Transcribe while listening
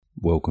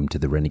Welcome to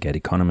the Renegade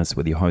Economist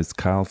with your host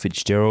Carl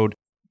Fitzgerald.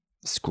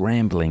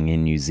 Scrambling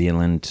in New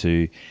Zealand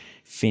to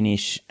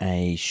finish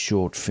a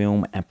short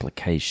film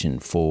application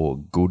for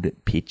Good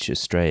Pitch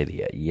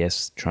Australia.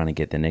 Yes, trying to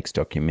get the next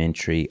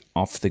documentary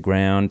off the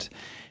ground.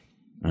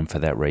 And for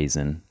that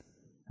reason,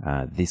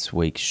 this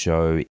week's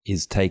show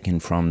is taken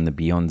from the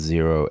Beyond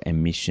Zero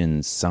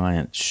Emissions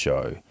Science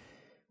Show,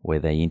 where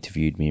they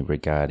interviewed me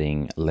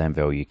regarding land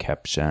value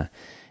capture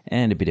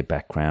and a bit of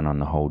background on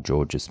the whole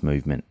Georges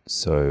movement.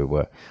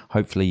 So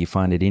hopefully you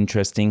find it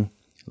interesting.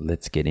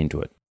 Let's get into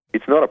it.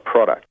 It's not a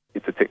product,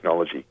 it's a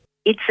technology.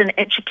 It's an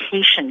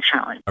education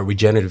challenge. A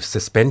regenerative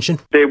suspension.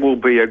 There will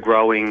be a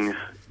growing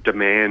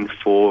demand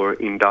for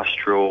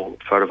industrial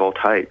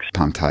photovoltaics.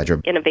 Pumped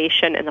hydro.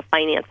 Innovation in the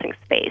financing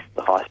space.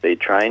 The high-speed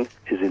train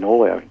is in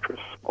all our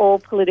interests. All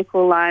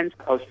political lines.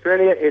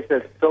 Australia is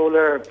a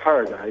solar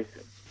paradise.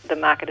 The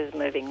market is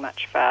moving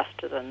much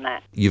faster than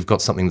that. You've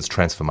got something that's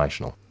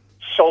transformational.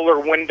 Solar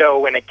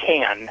window in a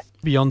can.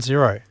 Beyond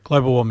Zero,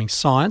 global warming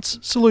science,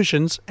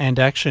 solutions and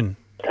action.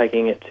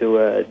 Taking it to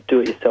a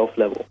do-it-yourself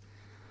level.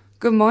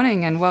 Good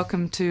morning and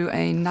welcome to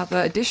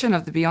another edition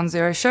of the Beyond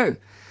Zero show.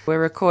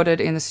 We're recorded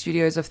in the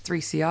studios of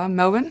 3CR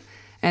Melbourne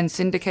and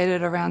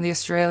syndicated around the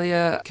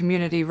Australia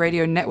Community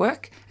Radio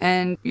Network.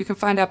 And you can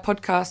find our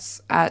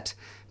podcasts at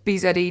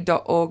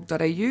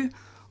bze.org.au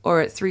or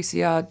at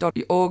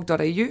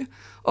 3cr.org.au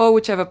or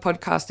whichever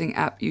podcasting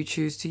app you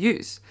choose to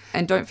use.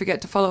 And don't forget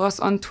to follow us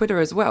on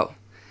Twitter as well.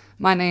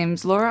 My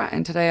name's Laura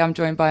and today I'm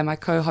joined by my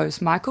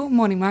co-host Michael.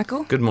 Morning,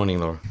 Michael. Good morning,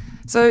 Laura.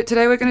 So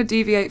today we're going to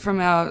deviate from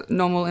our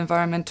normal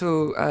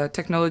environmental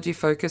technology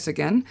focus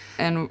again,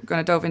 and we're going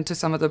to delve into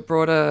some of the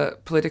broader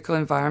political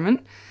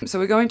environment. So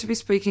we're going to be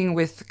speaking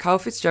with Carl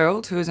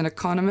Fitzgerald, who is an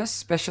economist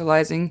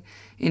specialising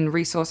in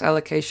resource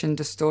allocation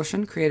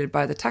distortion created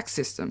by the tax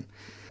system.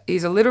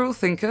 He's a literal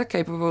thinker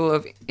capable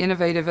of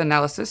innovative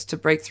analysis to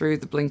break through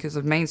the blinkers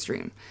of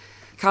mainstream.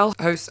 Carl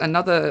hosts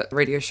another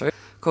radio show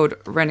called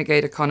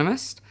Renegade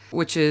Economist,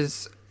 which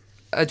is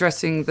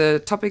addressing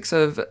the topics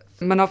of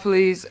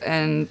monopolies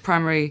and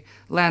primary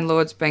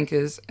landlords,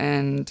 bankers,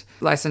 and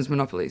licensed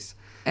monopolies.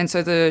 And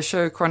so the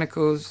show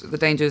chronicles the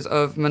dangers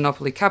of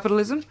monopoly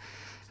capitalism,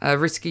 a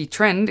risky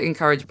trend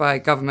encouraged by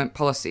government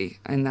policy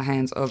in the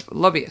hands of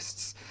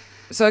lobbyists.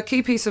 So a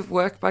key piece of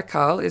work by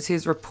Carl is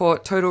his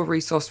report Total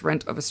Resource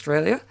Rent of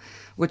Australia,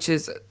 which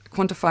is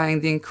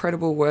quantifying the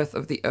incredible worth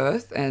of the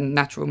earth and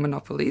natural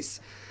monopolies.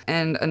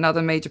 And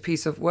another major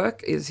piece of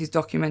work is his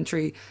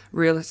documentary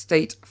Real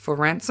Estate for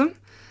Ransom.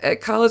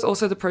 Carl is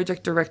also the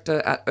project director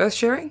at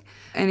Earthsharing,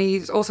 and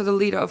he's also the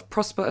leader of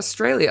Prosper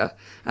Australia,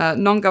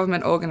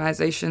 non-government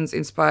organisations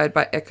inspired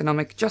by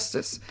economic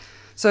justice.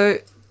 So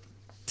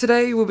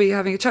today we'll be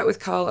having a chat with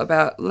Carl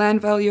about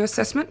land value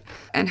assessment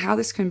and how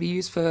this can be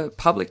used for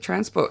public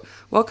transport.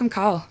 Welcome,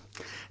 Carl.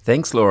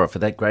 Thanks, Laura, for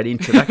that great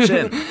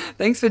introduction.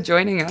 Thanks for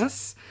joining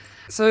us.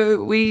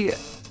 So we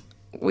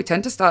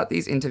tend to start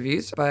these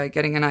interviews by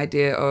getting an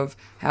idea of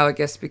how a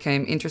guest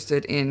became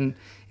interested in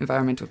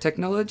environmental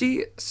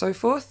technology, so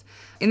forth.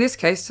 In this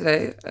case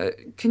today,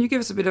 can you give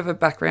us a bit of a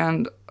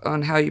background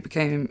on how you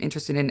became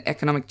interested in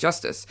economic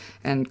justice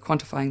and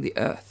quantifying the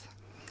earth?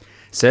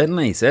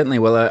 Certainly.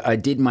 Well, I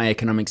did my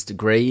economics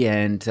degree,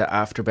 and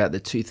after about the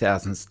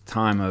 2000s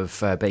time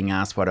of being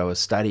asked what I was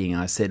studying,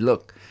 I said,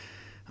 look,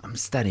 I'm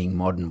studying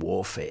modern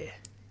warfare.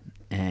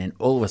 And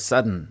all of a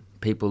sudden,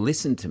 people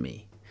listened to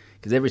me.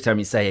 Because every time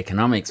you say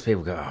economics,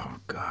 people go, oh,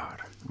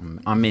 God,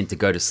 I'm meant to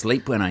go to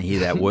sleep when I hear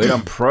that word.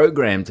 I'm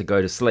programmed to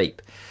go to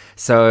sleep.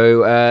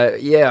 So,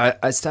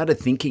 I started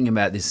thinking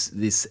about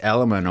this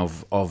element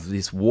of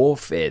this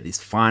warfare, this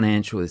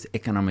financial, this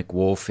economic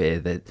warfare,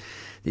 that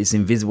this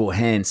invisible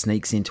hand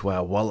sneaks into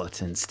our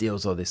wallet and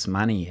steals all this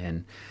money.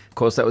 And, of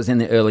course, that was in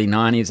the early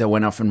 90s. I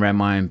went off and ran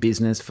my own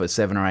business for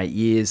 7 or 8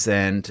 years,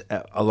 and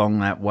along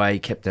that way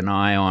kept an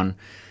eye on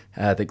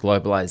the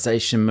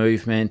globalization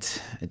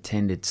movement,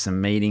 attended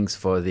some meetings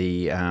for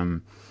the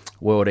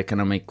World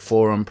Economic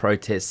Forum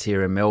protests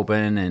here in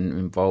Melbourne, and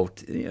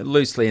involved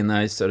loosely in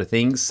those sort of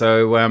things.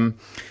 So,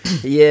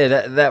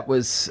 that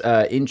was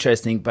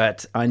interesting,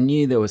 but I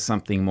knew there was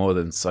something more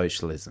than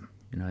socialism.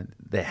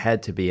 There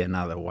had to be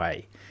another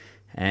way.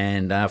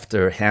 And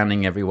after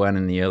hounding everyone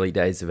in the early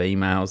days of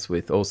emails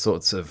with all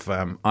sorts of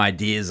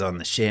ideas on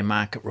the share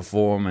market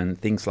reform and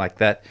things like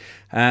that,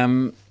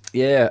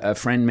 a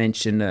friend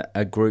mentioned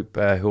a group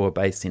who are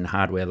based in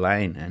Hardware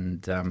Lane,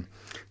 and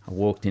I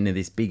walked into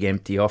this big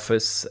empty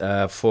office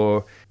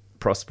for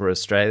Prosper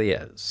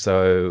Australia.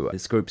 So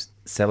this group's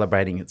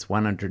celebrating its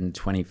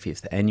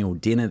 125th annual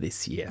dinner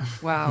this year.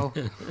 Wow.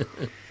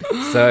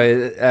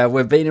 So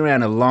we've been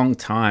around a long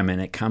time,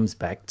 and it comes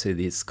back to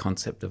this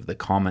concept of the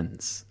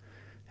commons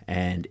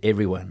and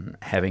everyone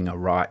having a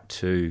right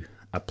to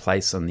a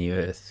place on the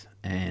earth.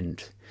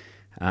 And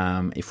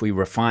if we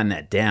refine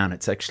that down,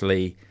 it's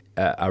actually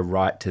a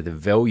right to the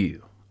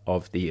value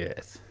of the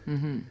earth.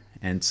 Mm-hmm.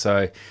 And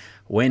so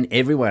when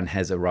everyone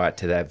has a right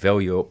to that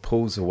value, it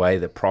pulls away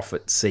the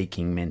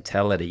profit-seeking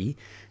mentality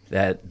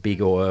that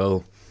big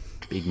oil,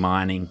 big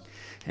mining,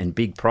 and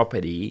big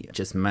property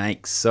just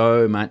make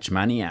so much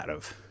money out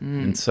of.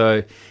 And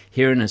so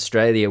here in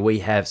Australia, we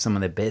have some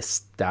of the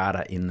best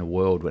data in the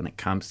world when it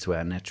comes to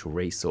our natural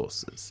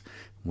resources.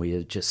 We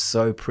are just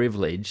so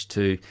privileged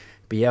to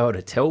be able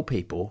to tell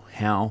people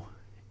how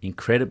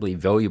incredibly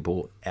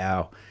valuable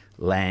our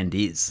land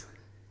is.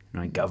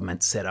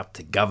 Government's set up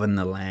to govern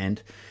the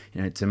land,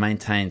 to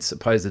maintain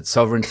supposed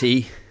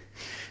sovereignty.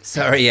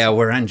 Sorry, our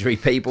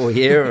Wurundjeri people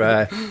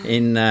here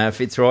in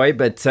Fitzroy,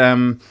 but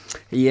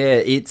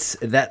it's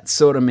that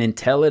sort of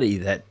mentality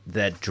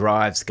that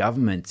drives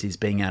governments, is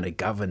being able to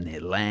govern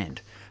their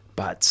land.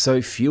 But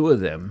so few of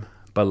them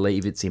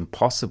believe it's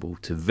impossible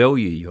to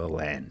value your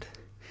land.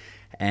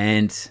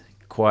 And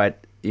quite,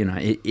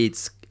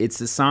 it's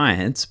a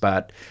science,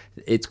 but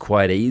it's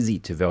quite easy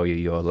to value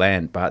your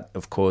land. But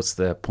of course,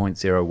 the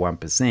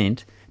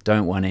 0.01%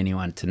 don't want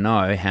anyone to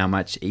know how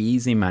much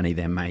easy money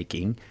they're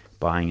making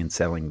buying and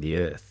selling the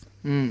earth.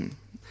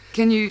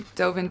 Can you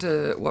delve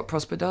into what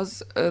Prosper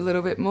does a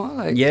little bit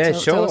more? Sure.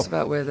 Tell us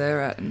about where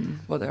they're at and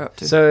what they're up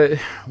to. So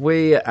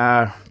we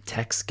are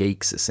tax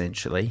geeks,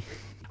 essentially.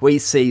 We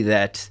see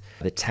that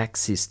the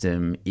tax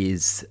system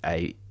is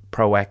a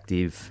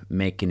proactive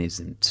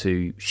mechanism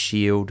to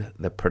shield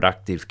the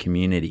productive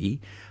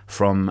community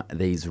from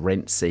these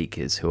rent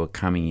seekers who are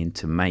coming in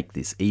to make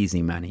this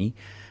easy money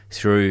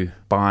through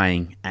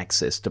buying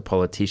access to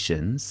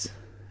politicians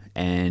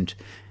and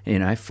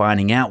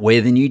finding out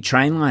where the new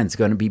train line's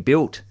going to be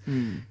built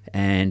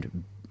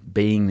and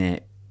being there,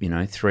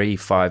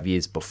 3-5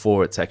 years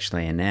before it's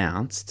actually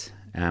announced,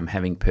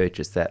 having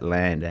purchased that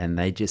land, and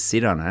they just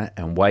sit on it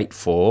and wait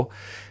for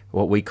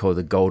what we call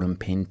the golden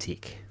pen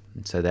tick.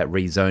 And so that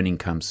rezoning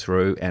comes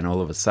through, and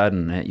all of a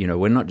sudden,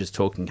 we're not just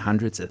talking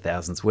hundreds of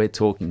thousands, we're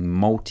talking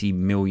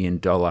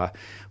multi-million-dollar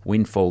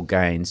windfall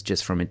gains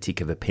just from a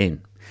tick of a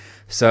pen.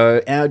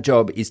 So our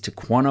job is to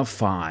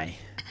quantify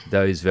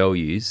those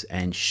values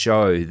and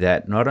show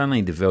that not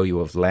only the value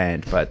of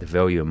land, but the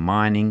value of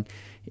mining,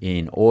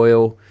 in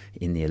oil,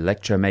 in the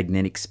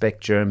electromagnetic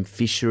spectrum,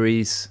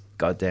 fisheries,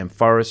 goddamn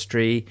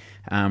forestry,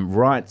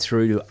 right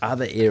through to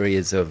other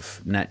areas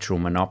of natural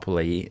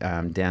monopoly,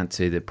 down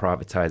to the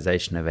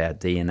privatization of our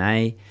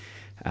DNA,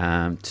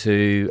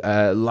 to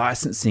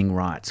licensing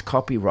rights,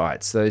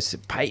 copyrights, those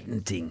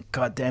patenting,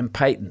 goddamn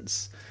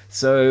patents.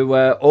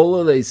 So all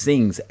of these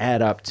things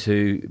add up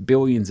to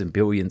billions and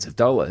billions of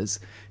dollars.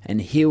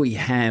 And here we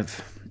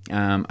have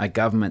a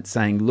government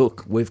saying,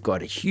 look, we've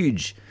got a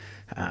huge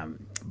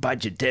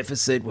budget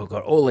deficit, we've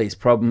got all these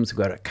problems,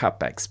 we've got to cut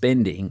back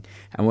spending.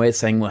 And we're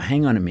saying, well,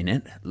 hang on a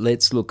minute,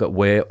 let's look at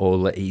where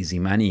all the easy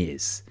money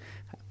is.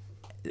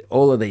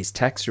 All of these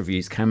tax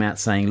reviews come out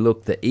saying,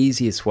 look, the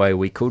easiest way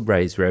we could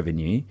raise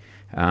revenue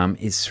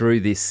is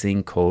through this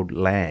thing called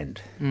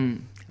land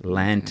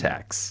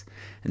tax.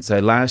 And so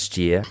last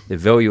year, the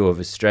value of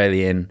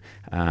Australian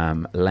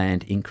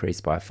land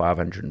increased by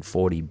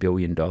 $540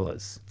 billion.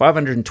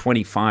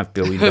 $525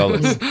 billion.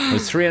 It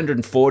was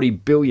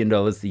 $340 billion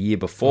the year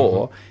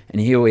before, and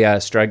here we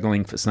are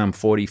struggling for some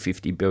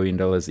 $40-50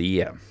 billion a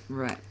year.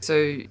 Right. So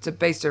it's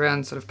based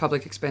around sort of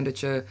public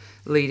expenditure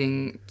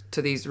leading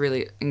to these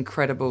really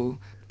incredible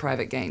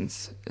private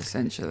gains,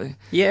 essentially.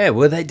 Yeah,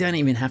 well, they don't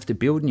even have to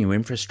build new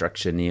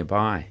infrastructure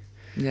nearby.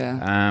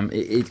 Yeah.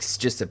 It's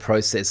just a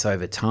process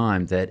over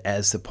time that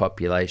as the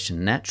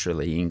population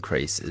naturally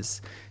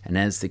increases and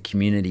as the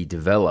community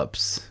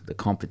develops, the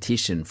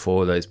competition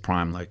for those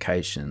prime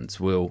locations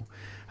will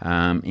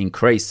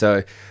increase.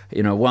 So,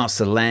 whilst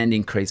the land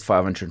increased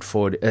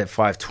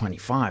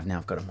 525, now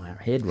I've got my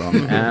head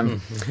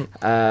wrong,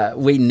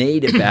 we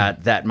need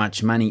about that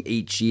much money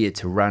each year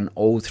to run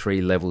all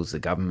three levels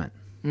of government.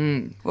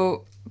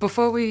 Well,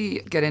 before we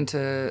get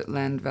into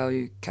land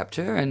value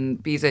capture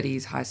and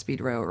BZE's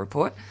high-speed rail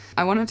report,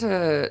 I wanted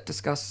to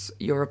discuss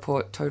your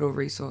report, Total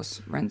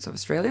Resource Rents of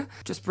Australia.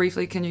 Just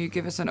briefly, can you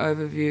give us an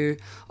overview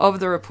of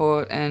the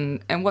report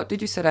and what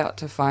did you set out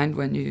to find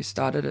when you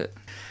started it?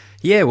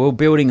 Yeah, well,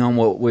 building on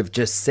what we've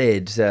just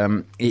said,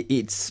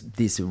 it's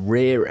this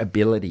rare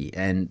ability,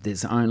 and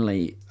there's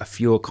only a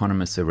few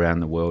economists around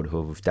the world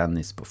who have done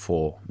this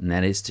before, and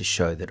that is to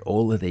show that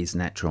all of these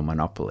natural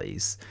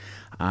monopolies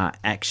are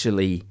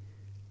actually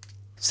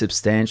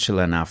substantial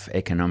enough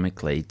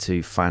economically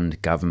to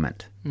fund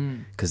government.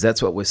 Because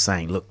that's what we're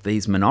saying. Look,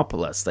 these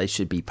monopolists, they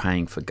should be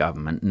paying for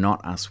government,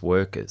 not us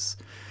workers.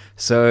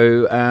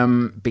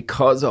 So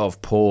because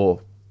of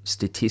poor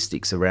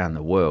statistics around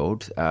the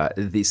world,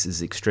 this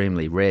is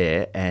extremely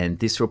rare, and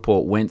this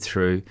report went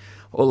through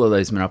all of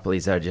those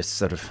monopolies I just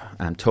sort of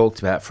talked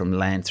about, from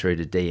land through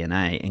to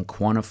DNA, and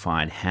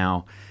quantified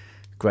how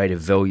great a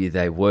value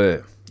they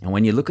were. And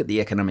when you look at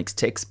the economics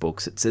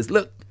textbooks, it says,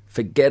 look,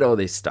 forget all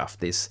this stuff,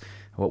 this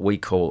what we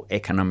call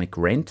economic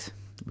rent,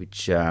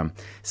 which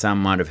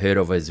some might have heard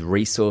of as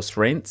resource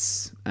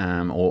rents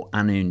or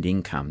unearned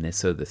income. They're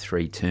sort of the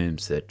three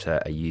terms that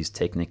are used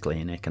technically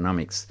in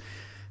economics.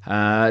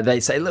 They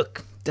say,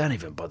 look, don't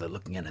even bother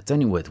looking at it. It's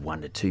only worth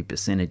 1% to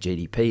 2% of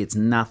GDP. It's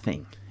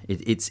nothing.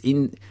 It's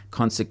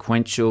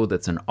inconsequential.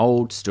 That's an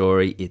old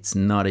story. It's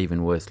not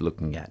even worth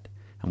looking at.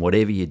 And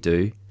whatever you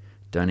do,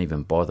 don't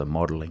even bother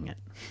modelling it.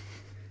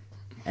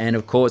 And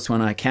of course,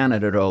 when I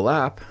counted it all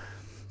up,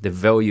 the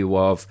value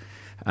of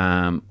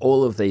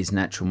all of these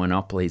natural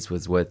monopolies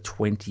was worth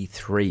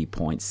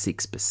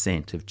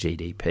 23.6% of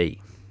GDP.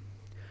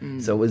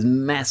 So it was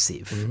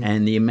massive.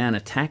 And the amount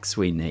of tax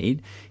we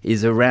need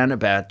is around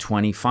about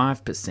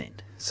 25%.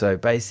 So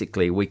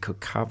basically, we could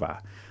cover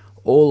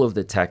all of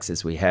the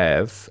taxes we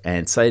have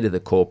and say to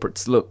the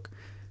corporates, look,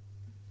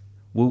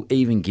 we'll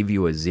even give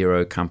you a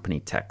zero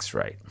company tax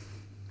rate.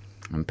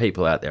 And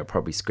people out there are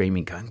probably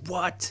screaming, going,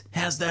 what?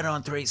 How's that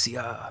on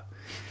 3CR?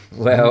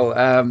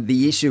 Well,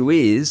 the issue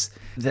is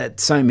that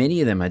so many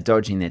of them are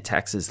dodging their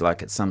taxes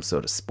like it's some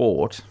sort of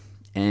sport.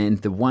 And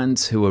the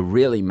ones who are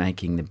really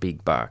making the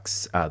big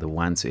bucks are the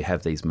ones who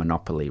have these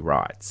monopoly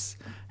rights.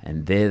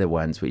 And they're the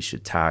ones we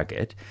should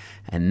target.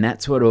 And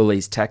that's what all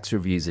these tax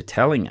reviews are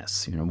telling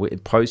us. You know,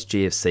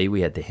 post-GFC,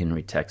 we had the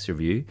Henry Tax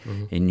Review.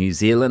 In New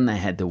Zealand, they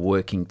had the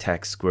Working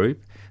Tax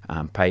Group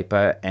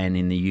paper. And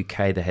in the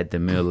UK, they had the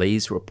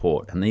Merlees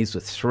report. And these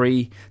were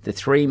the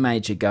three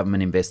major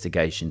government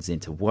investigations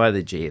into why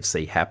the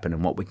GFC happened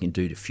and what we can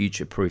do to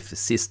future-proof the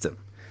system.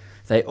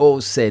 They all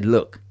said,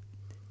 look,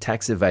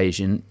 tax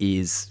evasion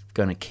is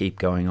going to keep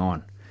going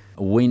on.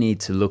 We need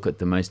to look at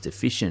the most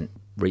efficient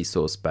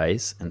resource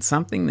base and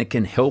something that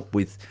can help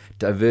with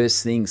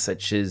diverse things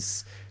such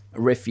as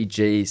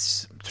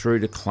refugees, through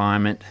to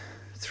climate,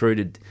 through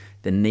to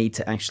the need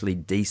to actually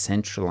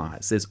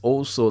decentralize. There's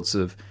all sorts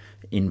of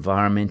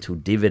environmental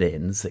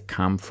dividends that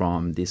come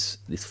from this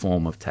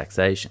form of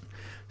taxation.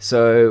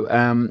 So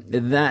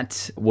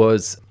that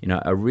was,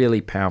 a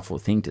really powerful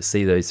thing to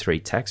see those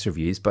three tax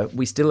reviews, but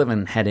we still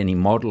haven't had any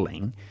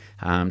modelling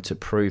to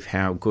prove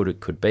how good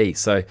it could be.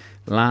 So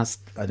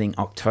last, I think,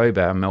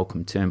 October,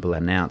 Malcolm Turnbull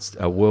announced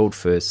a world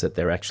first that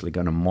they're actually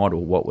going to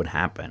model what would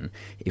happen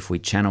if we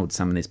channeled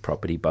some of this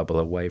property bubble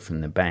away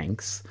from the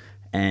banks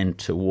and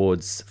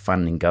towards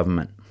funding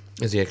government.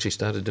 Has he actually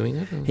started doing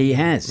that? Or? He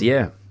has,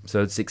 yeah.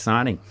 So it's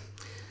exciting.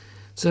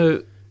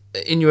 So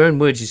in your own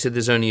words, you said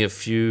there's only a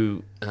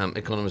few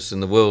economists in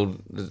the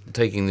world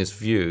taking this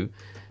view.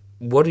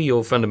 What are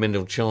your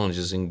fundamental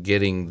challenges in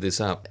getting this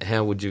up?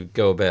 How would you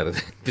go about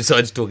it,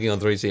 besides talking on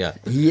 3CR?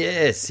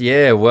 Yes,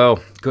 yeah, well,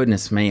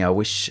 goodness me, I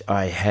wish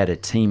I had a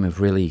team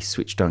of really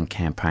switched-on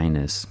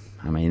campaigners.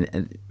 I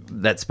mean,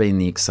 that's been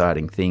the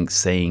exciting thing,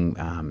 seeing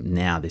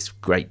now this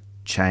great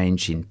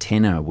change in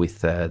tenor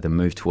with the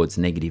move towards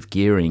negative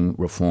gearing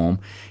reform,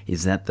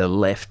 is that the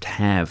left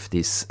have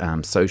this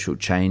social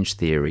change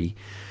theory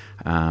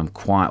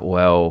quite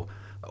well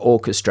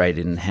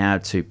orchestrated in how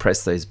to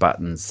press those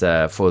buttons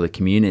for the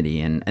community.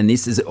 And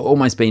this has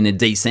almost been a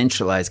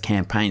decentralized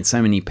campaign,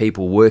 so many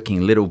people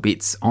working little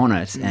bits on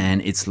it,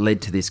 and it's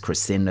led to this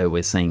crescendo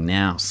we're seeing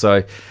now.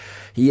 So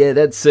yeah,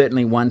 that's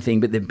certainly one thing,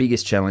 but the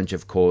biggest challenge,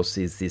 of course,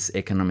 is this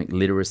economic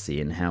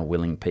literacy and how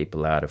willing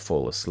people are to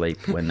fall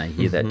asleep when they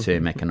hear that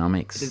term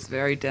economics. It's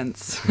very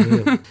dense.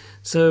 Yeah.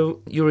 So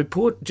your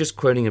report, just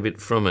quoting a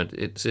bit from it,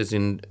 it says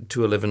in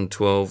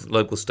 2011-12,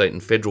 local, state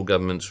and federal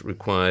governments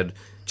required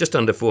just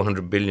under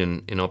 $400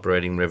 billion in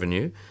operating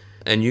revenue.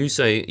 And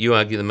you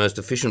argue the most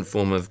efficient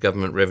form of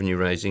government revenue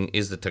raising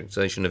is the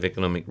taxation of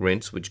economic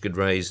rents, which could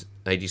raise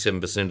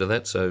 87% of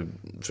that, so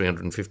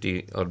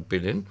 $350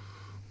 billion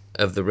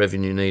of the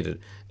revenue needed.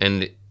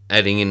 And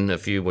adding in a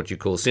few what you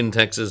call sin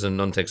taxes and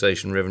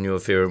non-taxation revenue, a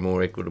fairer,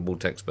 more equitable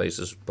tax base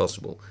as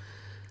possible.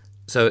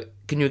 So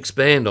can you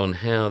expand on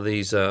how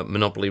these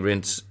monopoly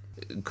rents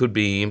could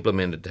be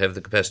implemented to have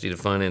the capacity to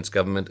finance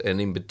government, and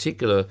in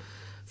particular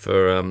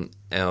for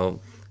our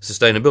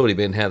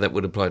sustainability, and how that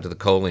would apply to the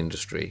coal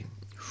industry?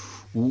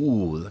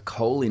 Ooh, the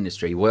coal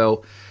industry.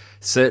 Well,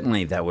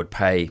 certainly that would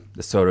pay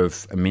the sort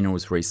of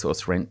minerals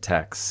resource rent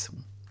tax.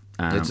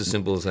 It's as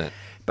simple as that.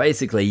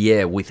 Basically,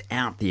 yeah,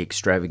 without the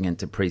extravagant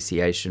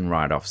depreciation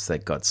write-offs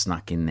that got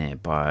snuck in there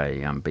by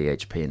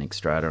BHP and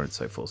Xstrata and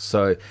so forth.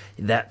 So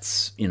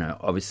that's,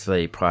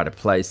 obviously pride of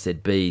place.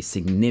 There'd be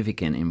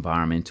significant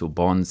environmental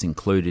bonds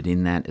included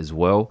in that as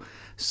well.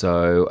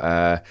 So,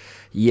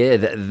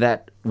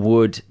 that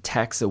would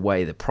tax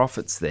away the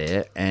profits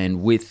there.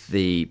 And with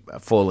the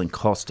falling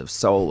cost of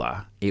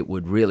solar, it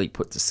would really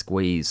put the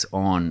squeeze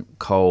on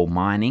coal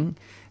mining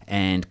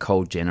and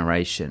coal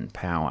generation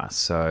power.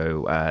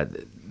 So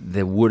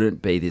there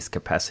wouldn't be this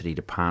capacity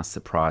to pass the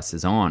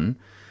prices on,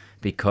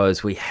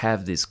 because we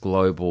have this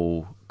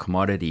global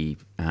commodity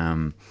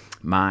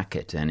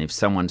market, and if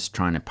someone's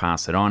trying to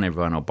pass it on,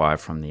 everyone will buy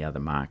from the other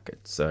market.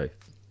 So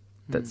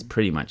that's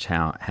pretty much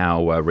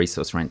how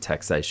resource rent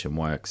taxation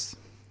works.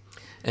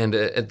 And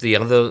at the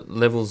other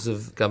levels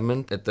of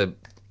government, at the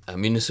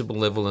municipal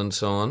level and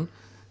so on,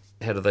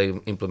 how do they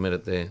implement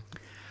it there?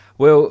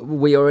 Well,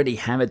 we already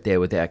have it there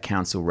with our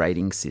council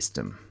rating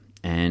system.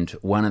 And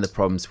one of the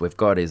problems we've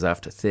got is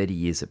after 30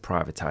 years of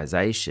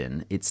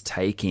privatisation, it's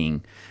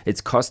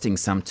costing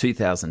some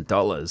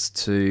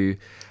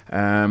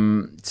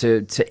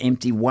 $2,000 to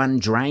empty one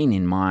drain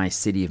in my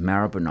city of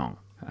Maribyrnong.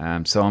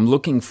 So I'm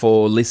looking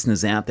for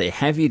listeners out there.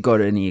 Have you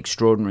got any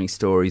extraordinary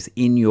stories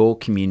in your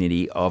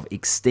community of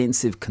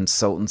extensive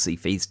consultancy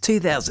fees?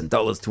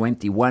 $2,000 to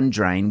empty one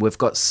drain. We've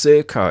got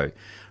Serco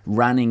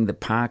running the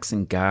parks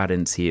and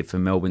gardens here for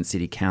Melbourne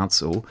City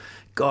Council.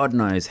 God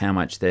knows how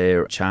much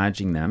they're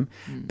charging them,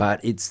 but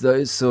it's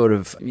those sort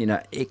of,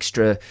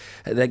 extra,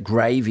 that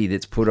gravy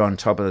that's put on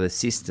top of the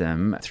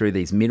system through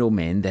these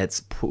middlemen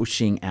that's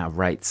pushing our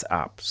rates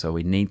up. So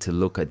we need to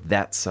look at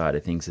that side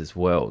of things as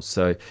well.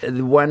 So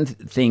the one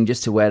thing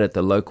just to add at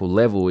the local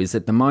level is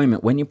at the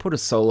moment, when you put a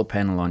solar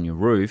panel on your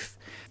roof,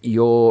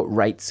 your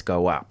rates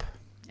go up.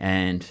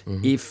 And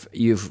if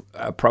you've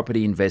a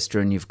property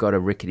investor and you've got a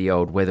rickety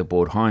old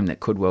weatherboard home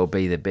that could well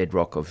be the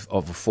bedrock of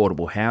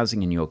affordable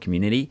housing in your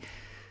community,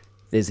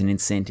 there's an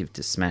incentive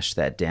to smash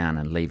that down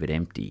and leave it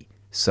empty.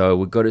 So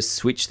we've got to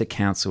switch the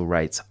council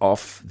rates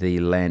off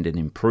the land and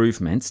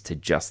improvements to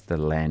just the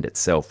land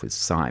itself with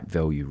site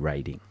value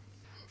rating.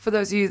 For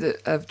those of you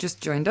that have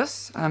just joined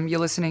us, you're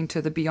listening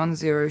to the Beyond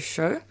Zero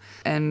show,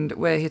 and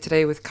we're here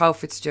today with Carl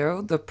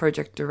Fitzgerald, the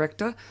Project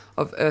Director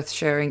of Earth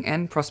Sharing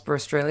and Prosper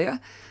Australia,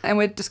 and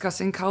we're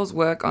discussing Carl's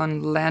work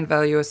on land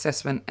value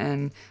assessment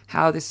and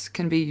how this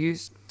can be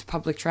used to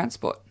public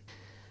transport.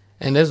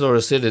 And as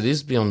Laura said, it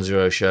is Beyond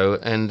Zero show,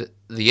 and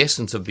the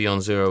essence of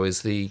Beyond Zero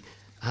is the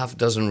half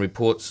dozen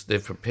reports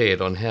they've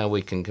prepared on how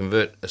we can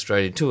convert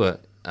Australia to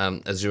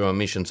a zero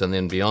emissions and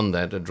then beyond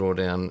that, a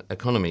drawdown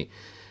economy.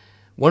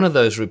 One of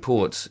those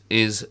reports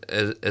is,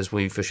 as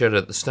we foreshadowed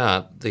at the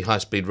start, the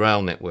high-speed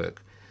rail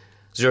network.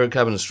 Zero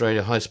Carbon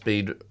Australia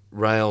high-speed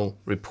rail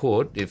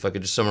report, if I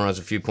could just summarise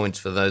a few points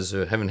for those who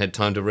haven't had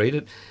time to read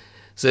it,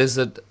 says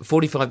that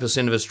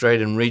 45% of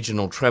Australian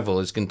regional travel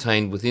is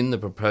contained within the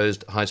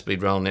proposed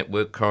high-speed rail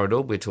network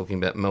corridor. We're talking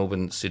about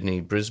Melbourne, Sydney,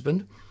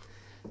 Brisbane.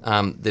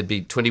 There'd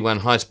be 21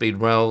 high-speed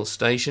rail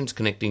stations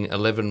connecting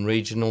 11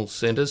 regional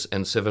centres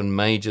and 7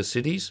 major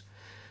cities.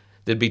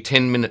 There'd be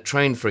 10-minute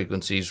train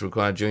frequencies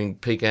required during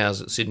peak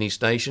hours at Sydney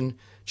Station,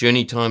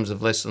 journey times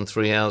of less than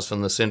 3 hours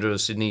from the centre of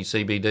Sydney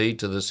CBD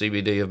to the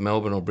CBD of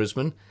Melbourne or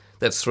Brisbane.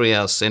 That's 3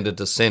 hours centre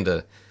to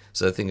centre.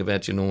 So think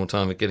about your normal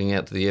time of getting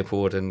out to the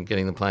airport and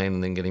getting the plane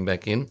and then getting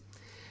back in.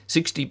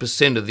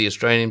 60% of the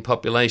Australian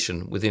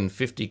population within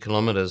 50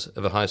 kilometres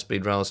of a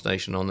high-speed rail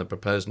station on the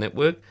proposed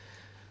network.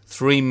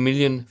 3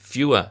 million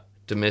fewer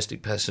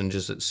domestic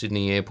passengers at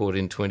Sydney Airport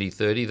in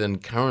 2030 than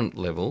current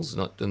levels,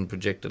 not than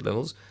projected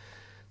levels.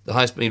 The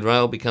high-speed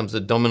rail becomes the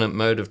dominant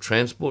mode of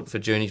transport for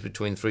journeys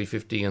between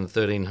 350 and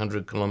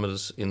 1,300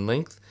 kilometres in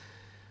length.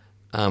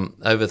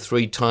 Over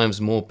 3 times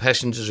more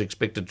passengers are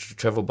expected to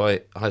travel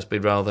by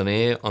high-speed rail than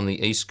air on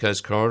the East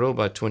Coast Corridor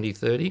by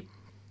 2030.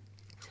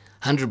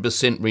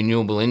 100%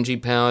 renewable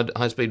energy-powered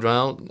high-speed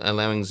rail,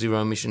 allowing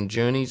zero-emission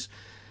journeys.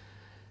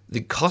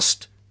 The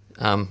cost,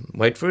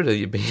 wait for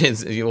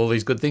it, all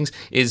these good things,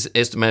 is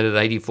estimated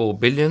at $84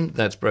 billion.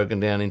 That's broken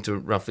down into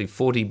roughly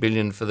 $40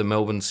 billion for the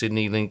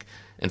Melbourne-Sydney link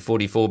and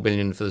 $44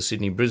 billion for the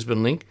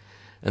Sydney-Brisbane link,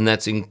 and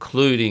that's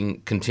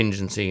including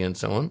contingency and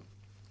so on.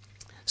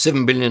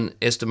 $7 billion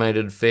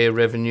estimated fare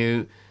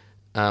revenue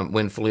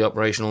when fully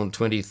operational in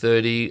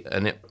 2030,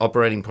 an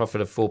operating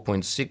profit of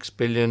 $4.6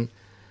 billion,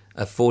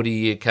 a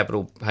 40-year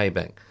capital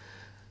payback.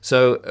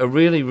 So a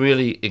really,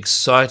 really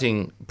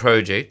exciting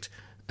project,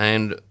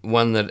 and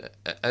one that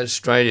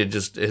Australia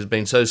just has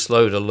been so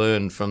slow to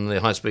learn from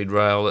the high-speed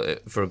rail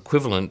for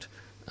equivalent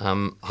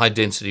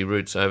high-density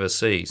routes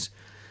overseas.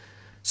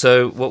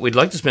 So what we'd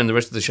like to spend the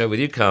rest of the show with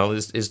you, Carl,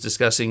 is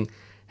discussing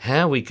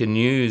how we can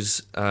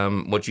use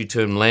what you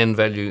term land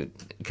value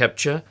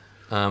capture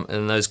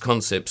and those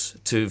concepts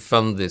to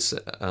fund this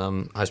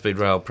high-speed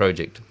rail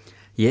project.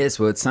 Yes,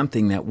 well, it's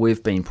something that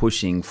we've been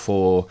pushing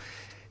for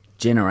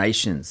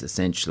generations,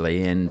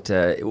 essentially, and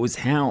it was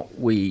how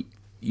we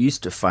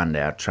used to fund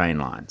our train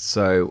lines.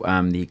 So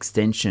the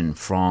extension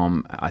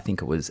from, I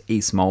think it was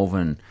East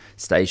Malvern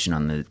Station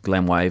on the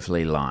Glen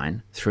Waverley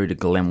line through to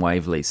Glen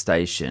Waverley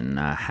Station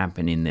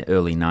happened in the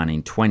early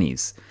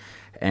 1920s.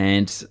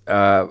 And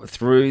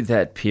through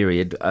that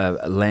period,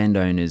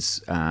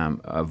 landowners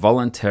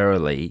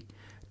voluntarily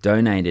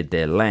donated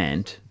their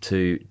land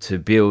to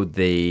build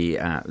the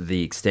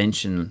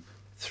extension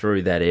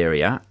through that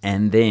area,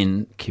 and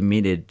then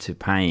committed to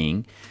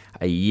paying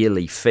a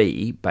yearly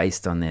fee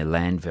based on their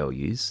land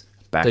values.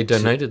 They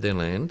donated their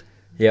land?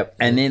 Yep.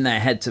 And then they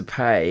had to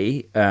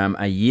pay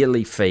a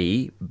yearly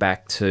fee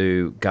back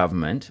to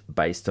government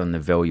based on the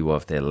value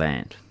of their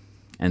land.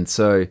 And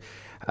so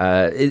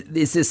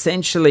this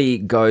essentially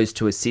goes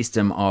to a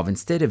system of,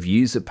 instead of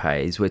user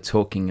pays, we're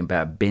talking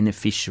about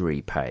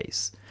beneficiary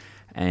pays.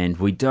 And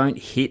we don't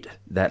hit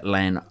that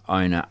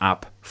landowner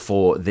up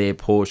for their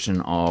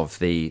portion of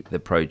the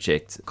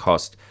project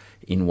cost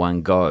in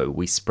one go.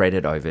 We spread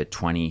it over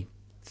 20,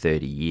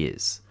 30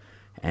 years.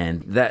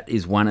 And that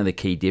is one of the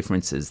key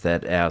differences,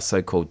 that our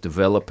so-called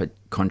developer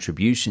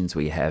contributions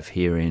we have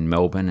here in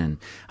Melbourne and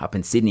up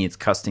in Sydney, it's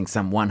costing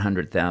some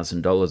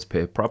 $100,000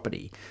 per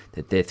property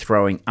that they're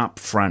throwing up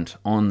front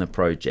on the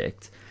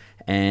project.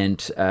 And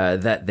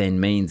that then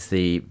means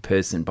the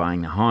person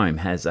buying the home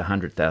has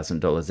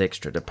 $100,000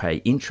 extra to pay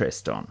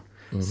interest on.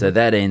 So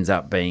that ends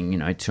up being,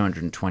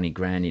 220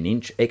 grand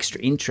in extra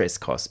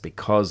interest costs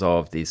because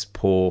of this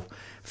poor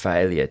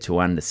failure to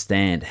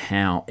understand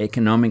how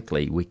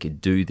economically we could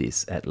do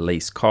this at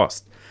least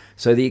cost.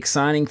 So the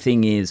exciting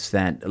thing is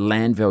that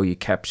land value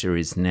capture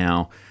is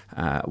now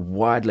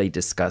widely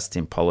discussed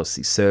in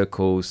policy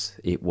circles.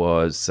 It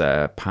was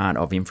part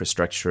of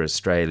Infrastructure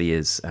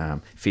Australia's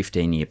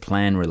 15-year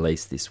plan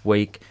released this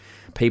week.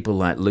 People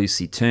like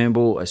Lucy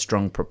Turnbull are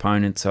strong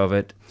proponents of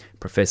it.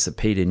 Professor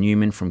Peter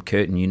Newman from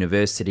Curtin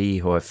University,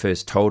 who I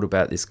first told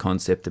about this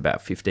concept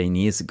about 15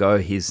 years ago,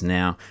 he's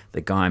now the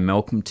guy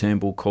Malcolm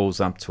Turnbull calls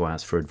up to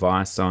us for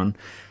advice on.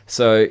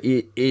 So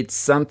it's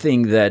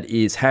something that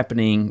is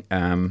happening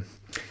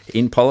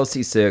in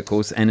policy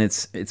circles, and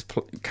it's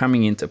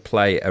coming into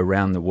play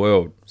around the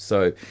world.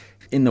 So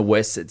in the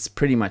West, it's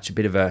pretty much a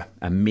bit of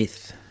a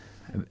myth,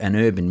 an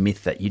urban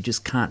myth, that you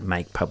just can't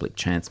make public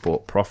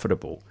transport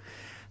profitable.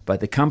 But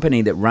the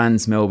company that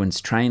runs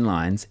Melbourne's train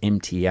lines,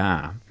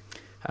 MTR,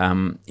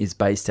 is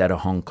based out of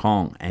Hong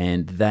Kong,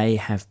 and they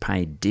have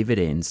paid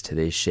dividends to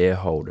their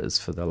shareholders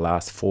for the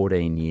last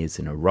 14 years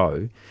in a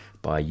row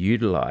by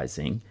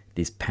utilising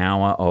this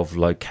power of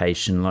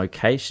location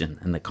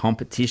and the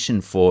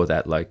competition for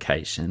that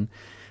location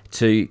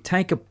to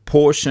take a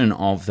portion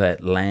of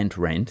that land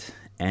rent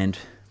and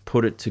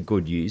put it to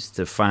good use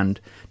to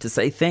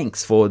say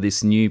thanks for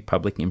this new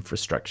public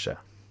infrastructure.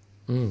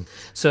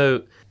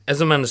 So, as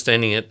I'm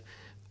understanding it,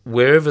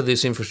 wherever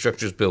this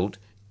infrastructure is built,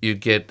 you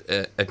get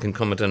a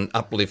concomitant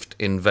uplift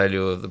in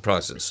value of the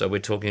prices. So we're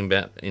talking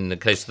about, in the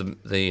case of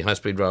the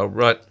high-speed rail,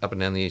 right up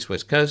and down the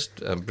east-west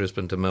coast,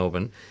 Brisbane to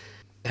Melbourne.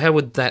 How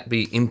would that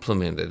be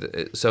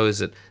implemented? So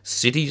is it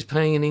cities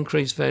paying an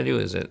increased value?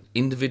 Is it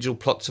individual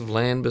plots of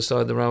land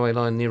beside the railway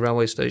line near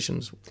railway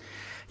stations?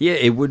 Yeah,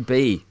 it would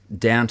be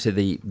down to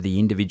the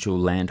individual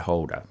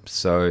landholder.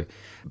 So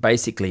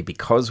basically,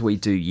 because we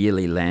do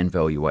yearly land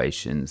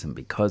valuations and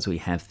because we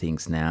have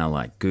things now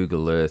like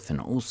Google Earth and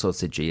all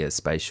sorts of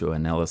geospatial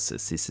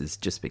analysis, this is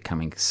just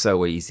becoming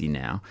so easy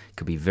now. It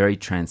could be very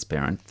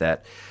transparent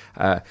that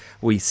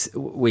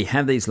we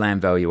have these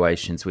land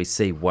valuations. We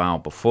see, wow,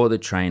 before the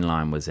train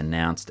line was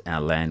announced,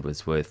 our land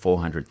was worth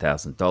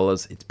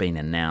 $400,000. It's been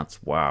announced,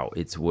 wow,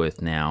 it's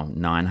worth now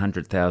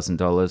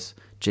 $900,000.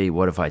 Gee,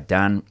 what have I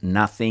done?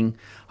 Nothing.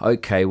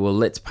 Okay, well,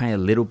 let's pay a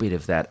little bit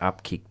of that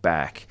upkick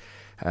back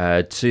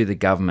to the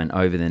government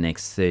over the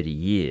next 30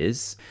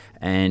 years.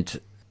 And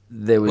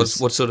there was...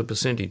 What sort of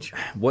percentage?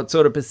 What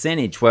sort of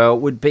percentage? Well, it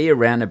would be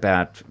around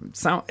about...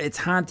 it's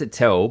hard to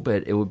tell,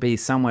 but it would be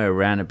somewhere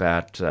around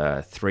about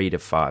 3 to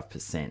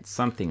 5%,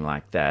 something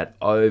like that,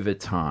 over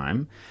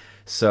time.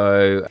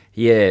 So,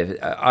 yeah,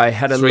 I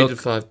had a 3 look...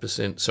 3 to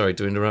 5%, sorry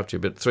to interrupt you,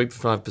 but 3 to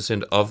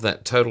 5% of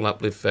that total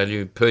uplift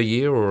value per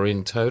year or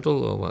in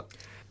total, or what?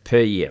 Per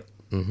year.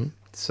 Mm-hmm.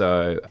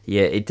 So,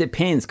 yeah, it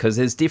depends because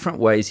there's different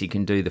ways you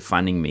can do the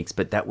funding mix,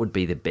 but that would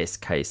be the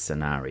best case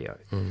scenario.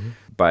 Mm-hmm.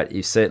 But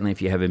certainly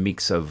if you have a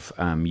mix of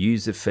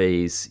user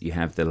fees, you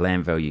have the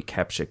land value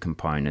capture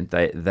component,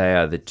 they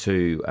are the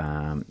two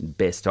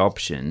best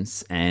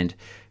options. And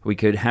we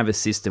could have a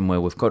system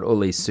where we've got all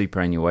these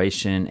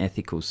superannuation,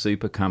 ethical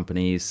super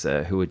companies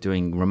who are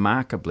doing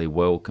remarkably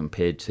well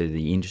compared to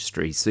the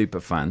industry super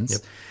funds.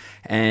 Yep.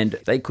 And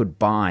they could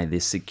buy the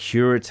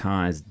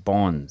securitized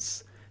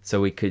bonds.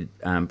 So we could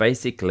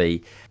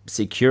basically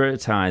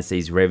securitize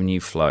these revenue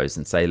flows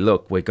and say,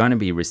 look, we're going to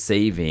be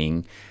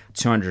receiving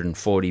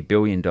 $240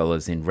 billion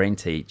in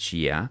rent each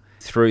year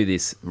through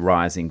this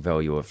rising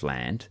value of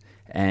land.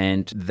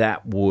 And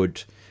that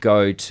would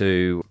go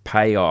to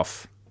pay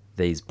off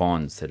these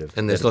bonds that have been bought.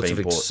 And there's lots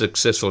of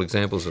successful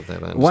examples of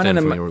that, I understand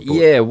from your report.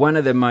 Yeah, one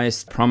of the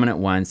most prominent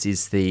ones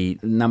is the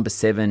number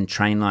 7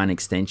 train line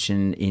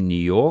extension in New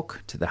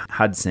York to the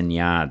Hudson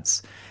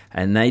Yards.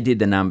 And they did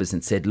the numbers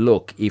and said,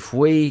 look, if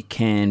we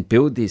can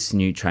build this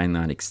new train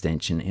line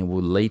extension, it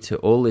will lead to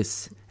all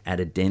this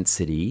added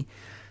density.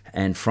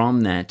 And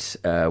from that,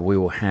 we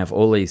will have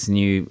all these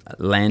new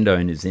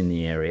landowners in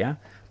the area,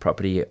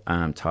 property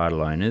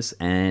title owners,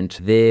 and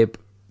their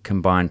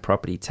combined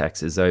property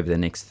taxes over the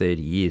next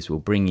 30 years will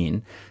bring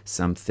in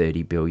some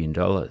 $30 billion.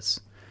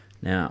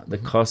 Now, the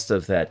cost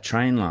of that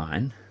train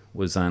line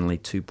was only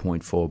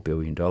 $2.4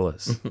 billion.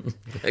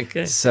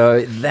 Okay.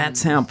 So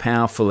that's how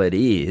powerful it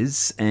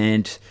is.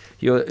 And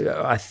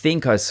I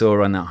think I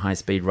saw on that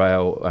high-speed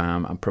rail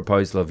a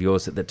proposal of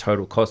yours that the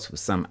total cost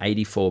was some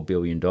 $84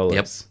 billion.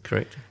 Yep,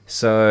 correct.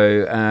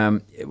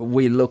 So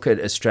we look at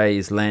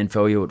Australia's land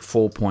value at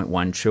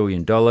 $4.1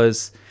 trillion.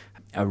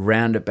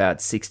 Around about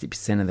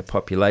 60% of the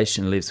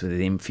population lives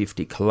within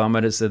 50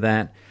 kilometres of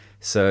that.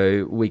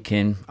 So we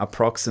can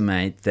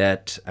approximate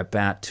that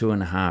about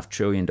 $2.5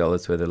 trillion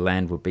worth of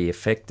land would be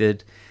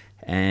affected.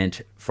 And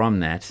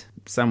from that,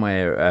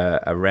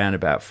 somewhere around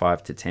about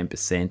 5 to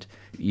 10%,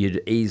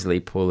 you'd easily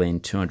pull in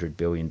 $200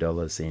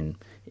 billion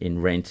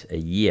in rent a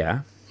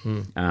year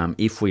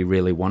if we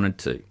really wanted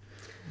to.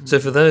 So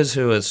for those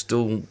who are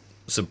still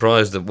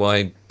surprised at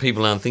why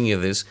people aren't thinking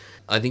of this,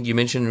 I think you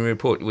mentioned in your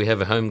report we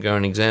have a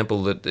homegrown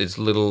example that is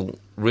little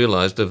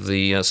realised of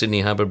the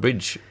Sydney Harbour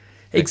Bridge.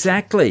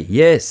 Exactly,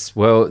 yes.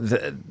 Well,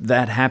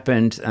 that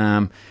happened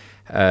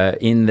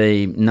in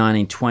the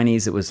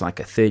 1920s. It was like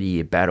a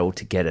 30-year battle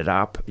to get it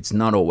up. It's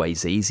not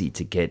always easy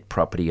to get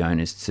property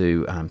owners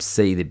to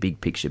see the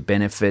big picture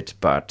benefit,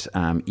 but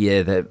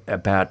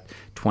about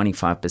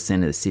 25%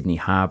 of the Sydney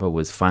Harbour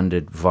was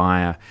funded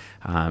via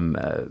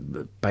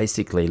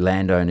basically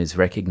landowners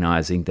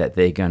recognising that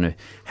they're going to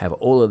have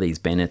all of these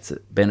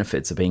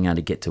benefits of being able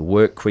to get to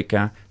work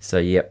quicker. So,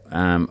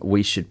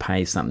 we should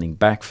pay something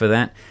back for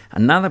that.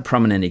 Another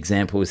prominent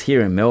example was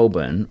here in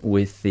Melbourne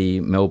with the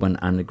Melbourne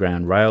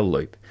Underground Rail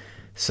Loop.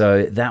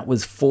 So that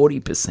was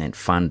 40%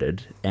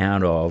 funded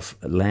out of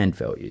land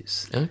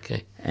values.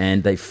 Okay.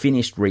 And they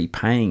finished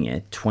repaying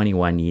it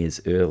 21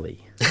 years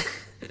early.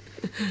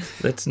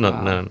 That's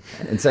not known.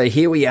 And so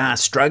here we are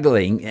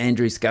struggling,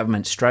 Andrew's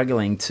government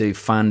struggling to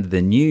fund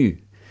the new,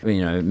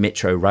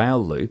 Metro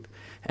Rail Loop.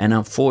 And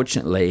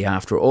unfortunately,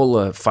 after all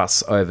the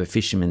fuss over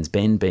Fisherman's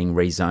Bend being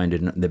rezoned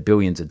and the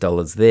billions of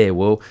dollars there,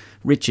 well,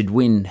 Richard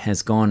Wynne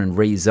has gone and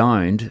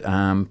rezoned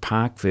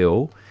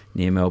Parkville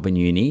near Melbourne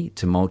Uni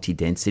to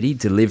multi-density,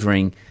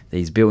 delivering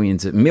these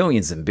millions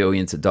and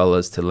billions of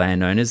dollars to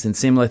landowners, and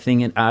similar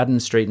thing at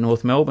Arden Street,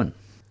 North Melbourne.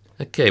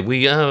 Okay,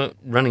 we are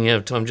running out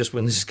of time just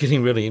when this is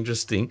getting really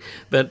interesting.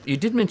 But you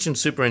did mention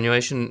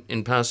superannuation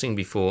in passing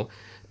before.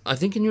 I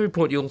think in your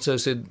report you also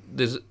said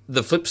there's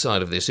the flip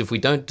side of this. If we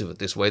don't do it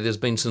this way, there's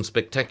been some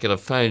spectacular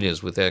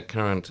failures with our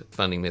current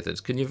funding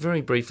methods. Can you very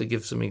briefly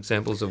give some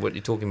examples of what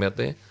you're talking about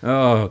there?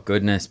 Oh,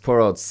 goodness. Poor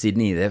old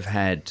Sydney. They've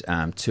had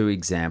two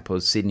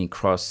examples. Sydney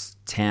Cross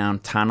Town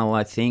Tunnel,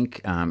 I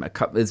think.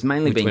 There's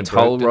mainly been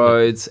toll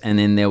roads, and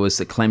then there was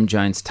the Clem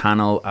Jones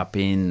Tunnel up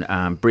in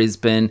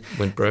Brisbane.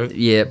 Went broke?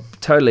 Yeah,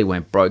 totally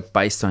went broke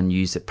based on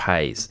user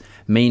pays.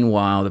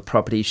 Meanwhile, the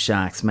property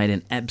sharks made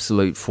an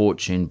absolute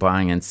fortune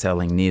buying and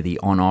selling near the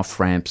on-off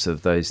ramps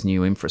of those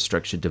new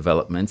infrastructure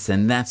developments,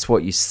 and that's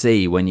what you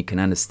see when you can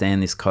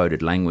understand this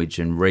coded language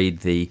and read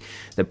the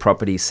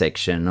property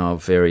section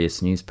of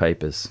various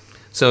newspapers.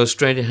 So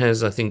Australia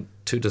has, I think,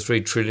 2 to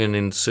 3 trillion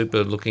in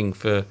super looking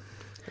for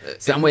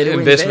somewhere to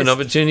investment invest.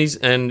 Opportunities,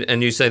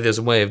 and you say there's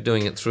a way of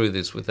doing it through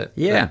this with that.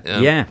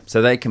 Yeah.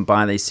 So they can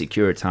buy these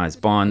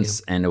securitized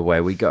bonds, and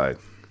away we go.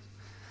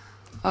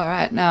 All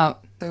right, now,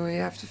 so we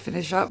have to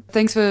finish up.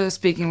 Thanks for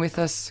speaking with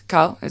us,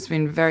 Carl. It's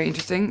been very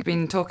interesting. We've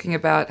been talking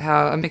about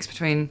how a mix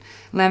between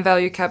land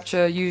value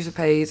capture, user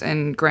pays,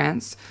 and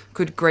grants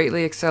could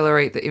greatly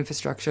accelerate the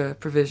infrastructure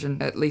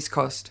provision at least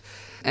cost.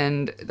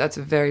 And that's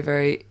a very,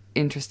 very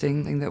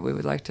interesting thing that we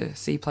would like to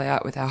see play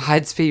out with our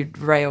high-speed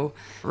rail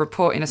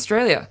report in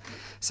Australia.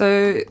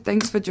 So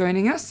thanks for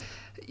joining us.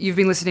 You've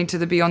been listening to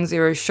the Beyond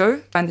Zero show.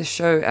 Find the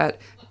show at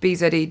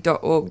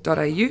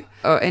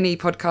bze.org.au or any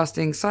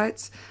podcasting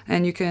sites,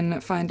 and you can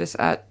find us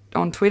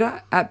on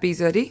Twitter at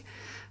bze,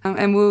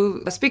 and we'll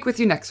speak with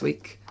you next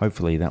week.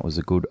 Hopefully that was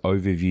a good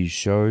overview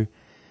show.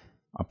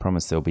 I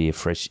promise there'll be a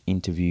fresh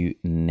interview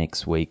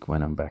next week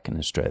when I'm back in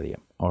Australia.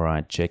 All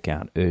right, check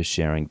out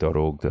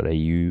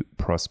earthsharing.org.au,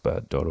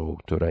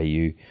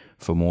 prosper.org.au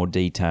for more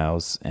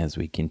details as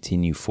we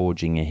continue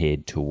forging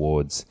ahead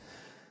towards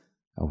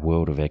a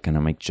world of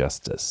economic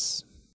justice.